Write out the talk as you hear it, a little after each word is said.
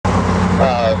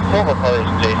far as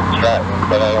Jason's driving,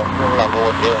 but I don't remember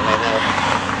what the other name is.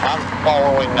 I'm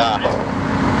following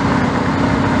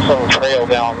some trail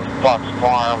down Fox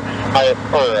Farm,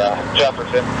 or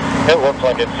Jefferson. It looks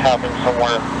like it's happening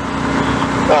somewhere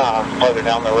farther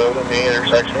down the road in the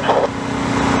intersection.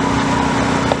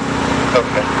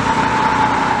 Okay.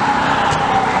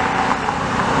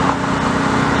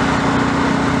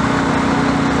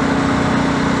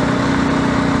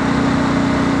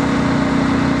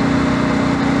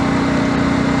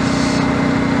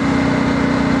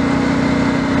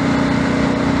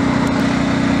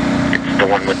 The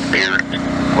one with beard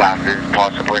glasses,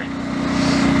 possibly.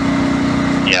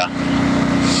 Yeah.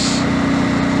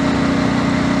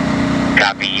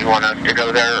 Copy. You want us to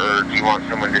go there, or do you want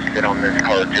someone to sit on this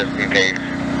car just in case?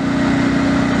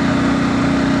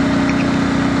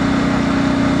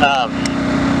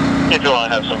 If you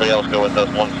want to have somebody else go with us,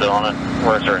 one sit on it.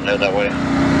 We're certain they're that way.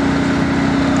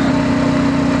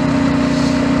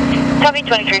 Copy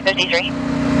 2353.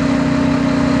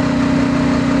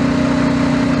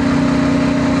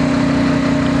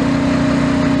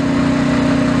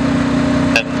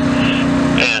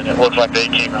 It looks like they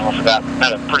came off of that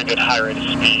at a pretty good high rate of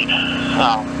speed. So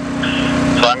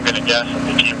I'm going to guess that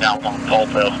they came down on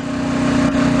Polpo.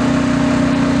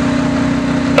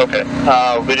 Okay.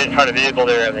 We didn't find a vehicle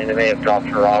there. I mean, they may have dropped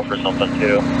her off or something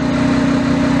too.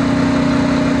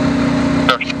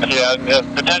 Okay. Yeah,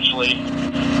 potentially.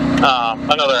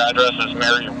 Another address is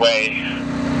Mary Way.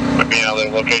 Would be another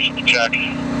location to check.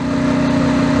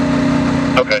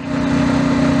 Okay.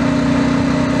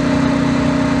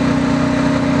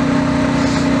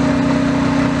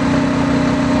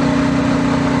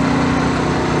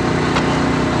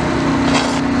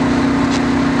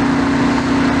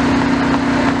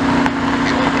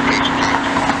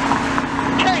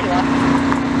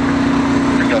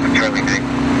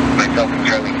 Myself and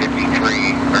Charlie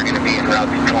 53 are going to be en route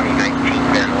to 2019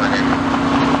 Van Lennon.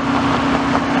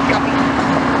 Copy.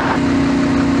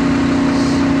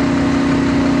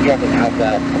 You happen to have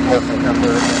that apartment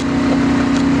number?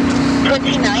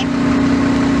 29.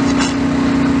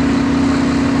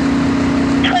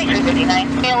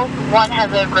 2359. Male, one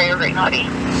has a gray or green hoodie.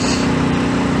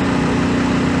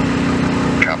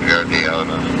 Copy RD out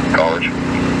of college.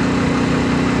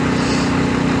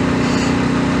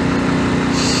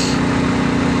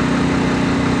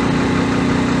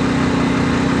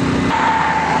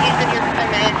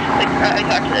 I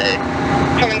talked to the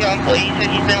tornado employee, he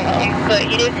said he's been alone, but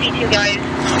he did see two guys.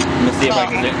 Let me see if I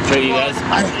can show you guys.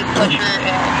 His sweatshirt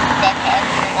and backpack,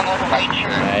 and one was a white shirt.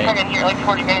 Right. Come in here like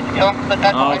 40 minutes ago, but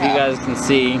that's all I if you have. guys can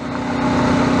see.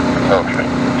 Okay.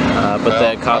 But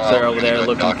the cops are over there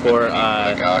looking for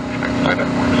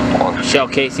shell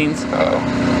casings.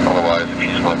 Otherwise, if you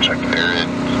just want to check the area,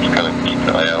 just kind of keep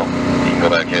an eye out. You can go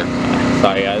back in.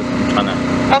 Sorry guys, I'm trying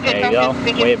to. Okay, there you go.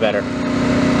 Way better.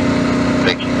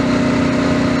 Thank you.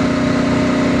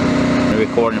 Been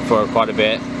recording for quite a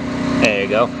bit. There you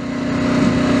go.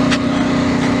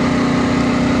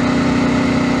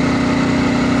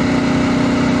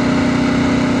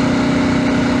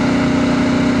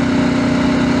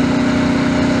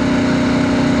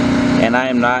 And I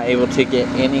am not able to get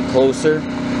any closer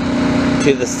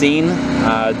to the scene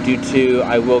due to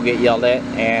I will get yelled at,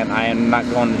 and I am not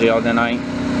going to jail tonight.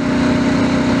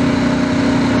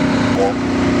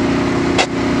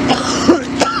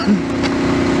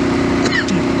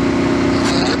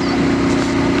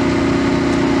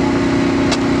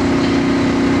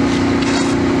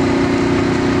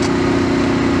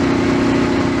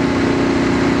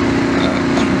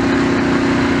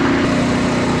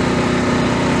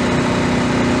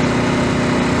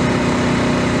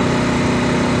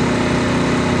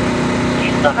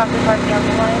 Still have this RP on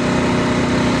the line.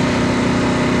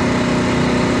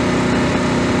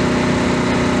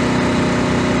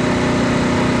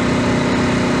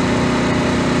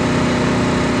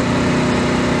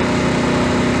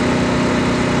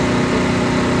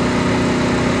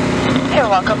 You're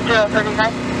welcome to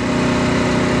 39.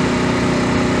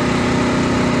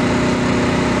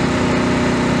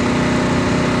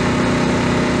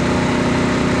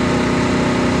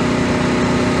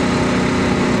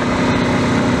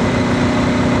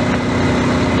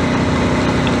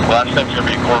 Last name's going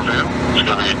to be Corvu. It's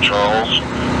going to be Charles,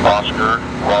 Oscar,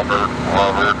 Robert.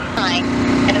 Fine.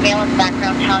 And a male in the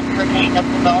background telling her to hang up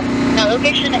the phone. Now,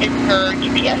 location is per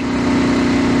GPS.